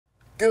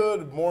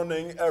Good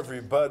morning,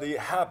 everybody.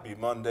 Happy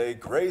Monday.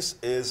 Grace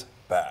is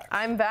back.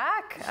 I'm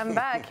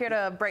back here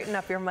to brighten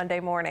up your Monday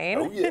morning.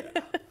 Oh, yeah.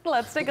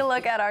 Let's take a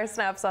look at our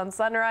snaps on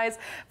sunrise.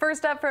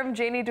 First up from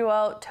Janie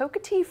Duell,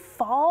 Tokatee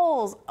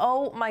Falls.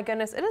 Oh my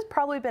goodness, it has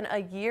probably been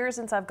a year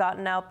since I've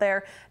gotten out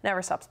there.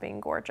 Never stops being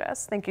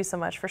gorgeous. Thank you so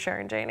much for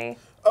sharing, Janie.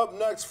 Up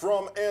next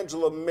from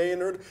Angela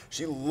Maynard.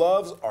 She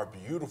loves our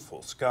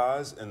beautiful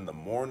skies in the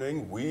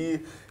morning.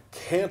 We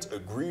can't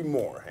agree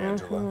more,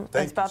 Angela.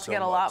 Thank It's about you to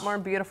get a lot more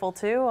beautiful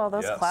too, all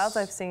those clouds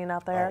I've seen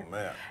out there. Oh,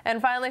 man.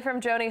 And finally from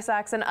Joni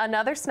Saxon,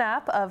 another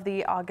snap of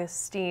the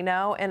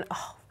Augustino. And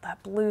oh,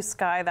 that blue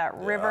sky, that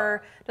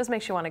river, just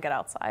makes you want to get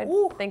outside.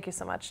 Woo. Thank you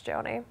so much,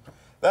 Joni.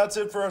 That's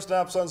it for our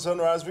Snaps on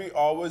Sunrise. We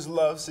always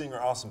love seeing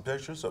your awesome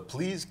pictures, so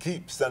please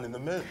keep sending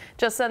them in.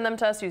 Just send them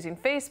to us using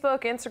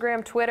Facebook,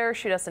 Instagram, Twitter,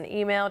 shoot us an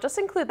email. Just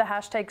include the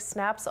hashtag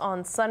Snaps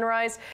on Sunrise.